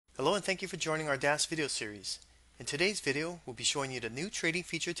Hello and thank you for joining our DAS video series. In today's video, we'll be showing you the new trading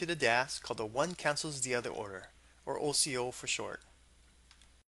feature to the DAS called the One Cancels the Other Order, or OCO for short.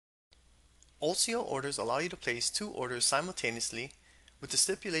 OCO orders allow you to place two orders simultaneously with the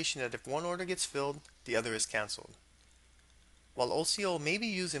stipulation that if one order gets filled, the other is canceled. While OCO may be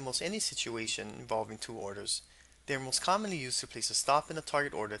used in most any situation involving two orders, they are most commonly used to place a stop and a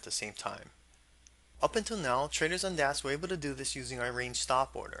target order at the same time. Up until now, traders on DAS were able to do this using our range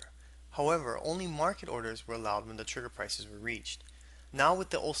stop order. However, only market orders were allowed when the trigger prices were reached. Now with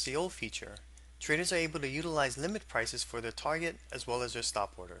the OCO feature, traders are able to utilize limit prices for their target as well as their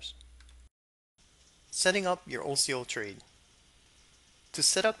stop orders. Setting up your OCO trade. To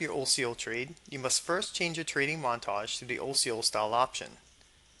set up your OCO trade, you must first change your trading montage to the OCO style option.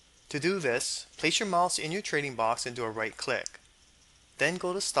 To do this, place your mouse in your trading box and do a right click. Then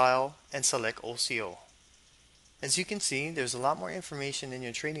go to Style and select OCO. As you can see, there's a lot more information in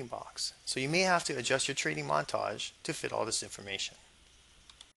your trading box, so you may have to adjust your trading montage to fit all this information.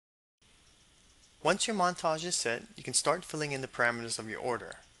 Once your montage is set, you can start filling in the parameters of your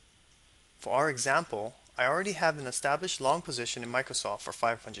order. For our example, I already have an established long position in Microsoft for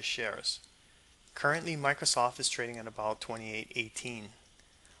 500 shares. Currently, Microsoft is trading at about 28.18.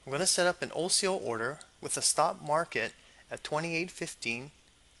 I'm going to set up an OCO order with a stop market at 28.15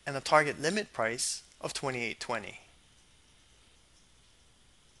 and a target limit price of 28.20.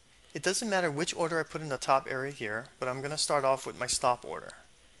 It doesn't matter which order I put in the top area here, but I'm going to start off with my stop order.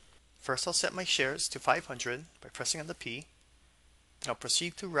 First, I'll set my shares to 500 by pressing on the P. I'll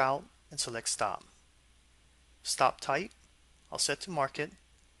proceed to route and select stop. Stop type, I'll set to market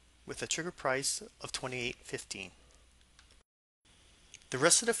with a trigger price of 28.15. The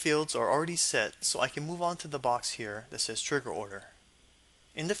rest of the fields are already set, so I can move on to the box here that says trigger order.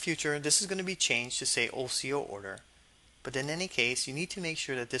 In the future, this is going to be changed to say OCO order, but in any case, you need to make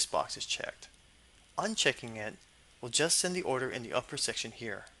sure that this box is checked. Unchecking it will just send the order in the upper section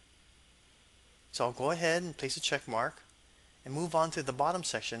here. So I'll go ahead and place a check mark and move on to the bottom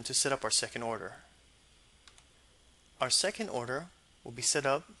section to set up our second order. Our second order will be set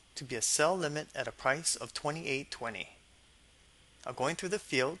up to be a sell limit at a price of 28.20. Now going through the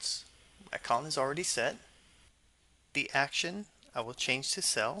fields, my account is already set. The action I will change to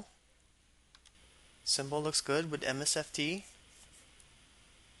sell. Symbol looks good with MSFT,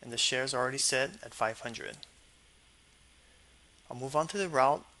 and the shares are already set at 500. I'll move on to the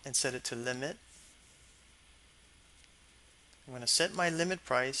route and set it to limit. I'm going to set my limit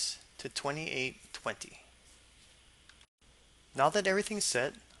price to 28.20. Now that everything's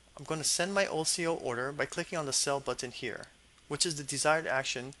set, I'm going to send my OCO order by clicking on the sell button here, which is the desired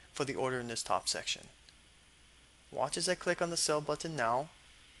action for the order in this top section. Watch as I click on the sell button now.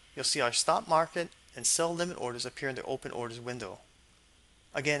 You'll see our stop market and sell limit orders appear in the open orders window.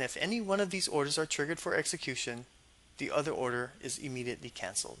 Again, if any one of these orders are triggered for execution, the other order is immediately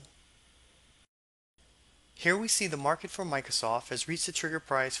canceled. Here we see the market for Microsoft has reached the trigger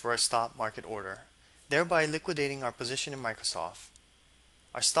price for our stop market order, thereby liquidating our position in Microsoft.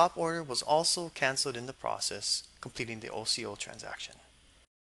 Our stop order was also canceled in the process, completing the OCO transaction.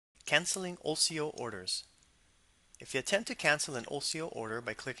 Canceling OCO orders. If you attempt to cancel an OCO order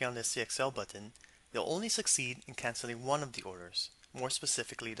by clicking on the CXL button, you'll only succeed in canceling one of the orders, more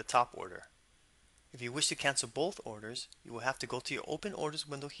specifically the top order. If you wish to cancel both orders, you will have to go to your open orders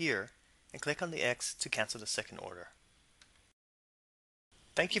window here and click on the X to cancel the second order.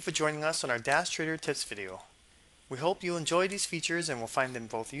 Thank you for joining us on our DAS Trader Tips video. We hope you enjoy these features and will find them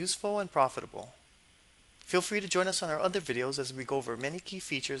both useful and profitable. Feel free to join us on our other videos as we go over many key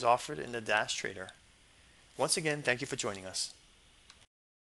features offered in the DAS Trader. Once again, thank you for joining us.